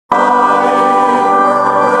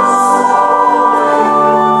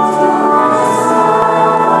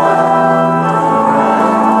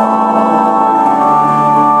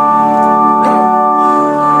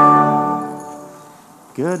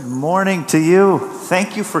to you.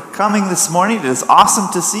 Thank you for coming this morning. It is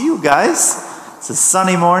awesome to see you guys. It's a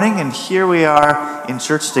sunny morning, and here we are in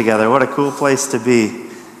church together. What a cool place to be.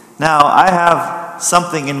 Now, I have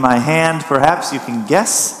something in my hand. Perhaps you can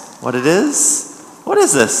guess what it is. What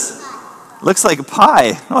is this? Looks like a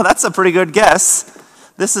pie. Oh, that's a pretty good guess.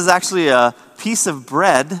 This is actually a piece of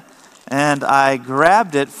bread, and I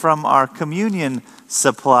grabbed it from our communion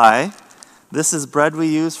supply. This is bread we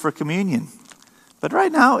use for communion. But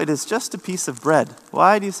right now, it is just a piece of bread.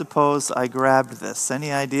 Why do you suppose I grabbed this?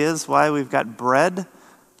 Any ideas why we've got bread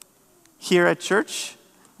here at church?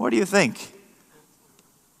 What do you think?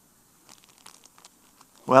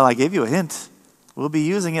 Well, I gave you a hint. We'll be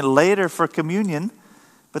using it later for communion,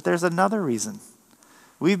 but there's another reason.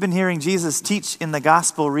 We've been hearing Jesus teach in the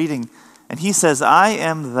gospel reading, and he says, I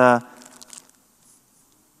am the...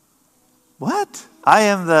 What? I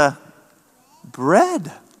am the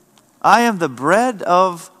bread. I am the bread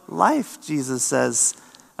of life, Jesus says.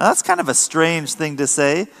 Now, that's kind of a strange thing to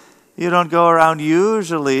say. You don't go around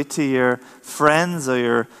usually to your friends or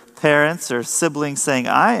your parents or siblings saying,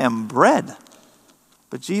 I am bread.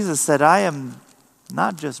 But Jesus said, I am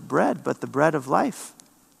not just bread, but the bread of life.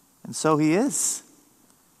 And so he is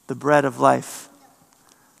the bread of life.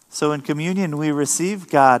 So in communion, we receive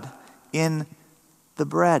God in the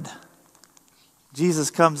bread. Jesus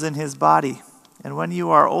comes in his body. And when you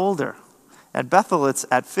are older, at Bethel, it's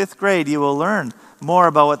at 5th grade, you will learn more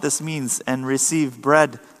about what this means and receive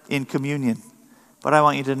bread in communion. But I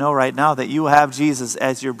want you to know right now that you have Jesus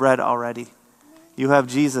as your bread already. You have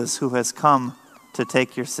Jesus who has come to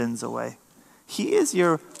take your sins away. He is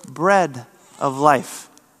your bread of life,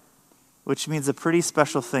 which means a pretty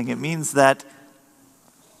special thing. It means that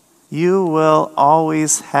you will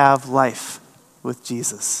always have life with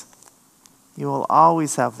Jesus. You will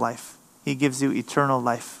always have life. He gives you eternal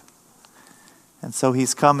life. And so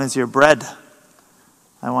he's come as your bread.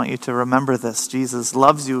 I want you to remember this. Jesus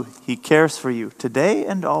loves you. He cares for you today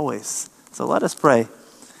and always. So let us pray.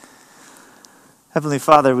 Heavenly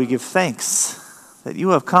Father, we give thanks that you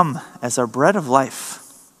have come as our bread of life.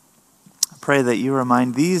 I pray that you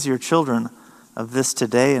remind these, your children, of this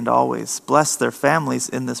today and always. Bless their families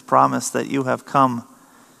in this promise that you have come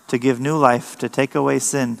to give new life, to take away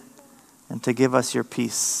sin, and to give us your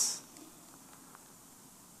peace.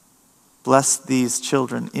 Bless these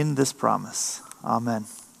children in this promise. Amen.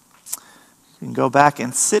 You can go back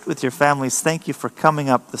and sit with your families. Thank you for coming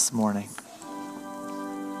up this morning.